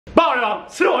爆雷王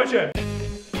吃我一拳。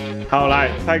好，来，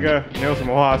蔡哥，你有什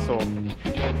么话说？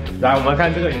来，我们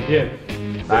看这个影片。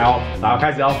来哦，然后开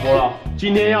始要播了。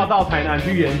今天要到台南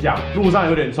去演讲，路上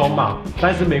有点匆忙，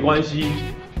但是没关系，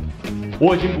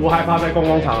我已经不害怕在公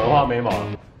共场合画眉毛了。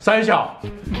三小，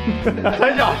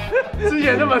之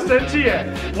前那么生气耶，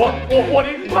我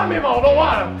连画眉毛都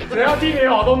画了，只要剃眉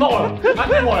毛都弄了，他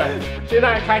听我嘞，现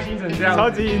在开心成这样，超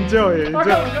级营救耶！他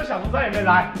根本就想不在里面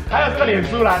来，还有这个脸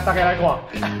书来，大家来看。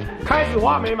开始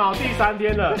画眉毛第3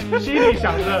天了，心里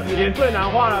想着脸最难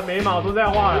画了，眉毛都在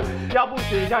画了，要不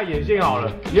学一下眼线好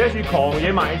了，也许口红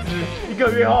也买一支。1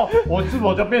个月后，我是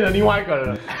否就变成另外一个人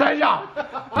了？三小，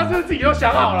他是不是自己都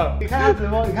想好了？你看他直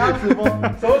播，你看他直播，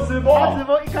什么直播？他直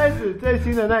播一开始最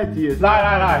新的那一集也是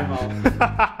来，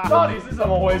到底是怎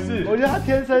么回事？我觉得他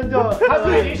天生就，他是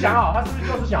不是已经想好，他是不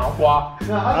是就是想要刮？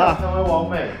没有，他想成为王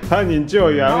美。他很营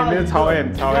救员，里面超 M。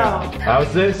然后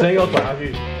声音给我转下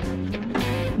去。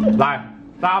来，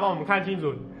大家帮我们看清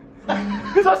楚，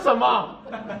这什么？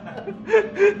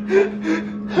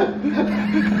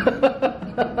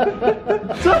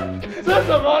这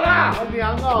什么啦？好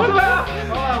娘哦！对啊，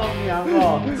老板好娘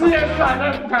哦！之前是不是还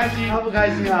在不开心？他不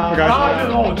开心啊！然后他就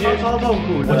说我今天超痛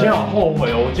苦的，我今天好后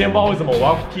悔哦！我今天不知道为什么我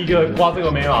要刮这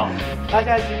个眉毛。他现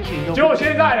在心情都，结果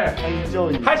现在呢，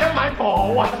还想买口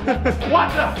红啊！完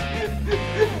了！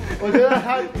我觉得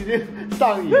他已经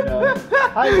上瘾了，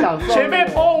他享受。前面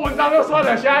播文章就算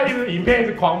了，现在一直影片一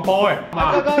直狂播哎。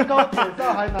他刚刚高铁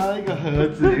上还拿了一个盒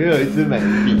子，里面有一支眉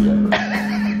笔。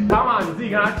妈妈，你自己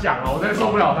跟他讲啊，我真的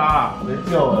受不了他了，没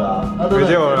救了啦，他没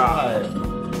救了啦，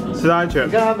吃安全。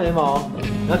你看他眉毛，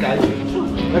要改一拳，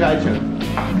要改一拳。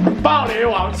爆雷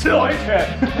王吃我一拳，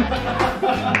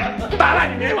打在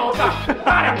你眉毛上，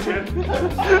打2拳。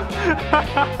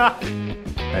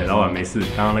哎，老板没事，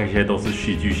刚刚那些都是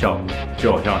戏剧效果，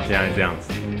就好像现在这样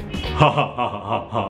子。哈哈哈哈哈！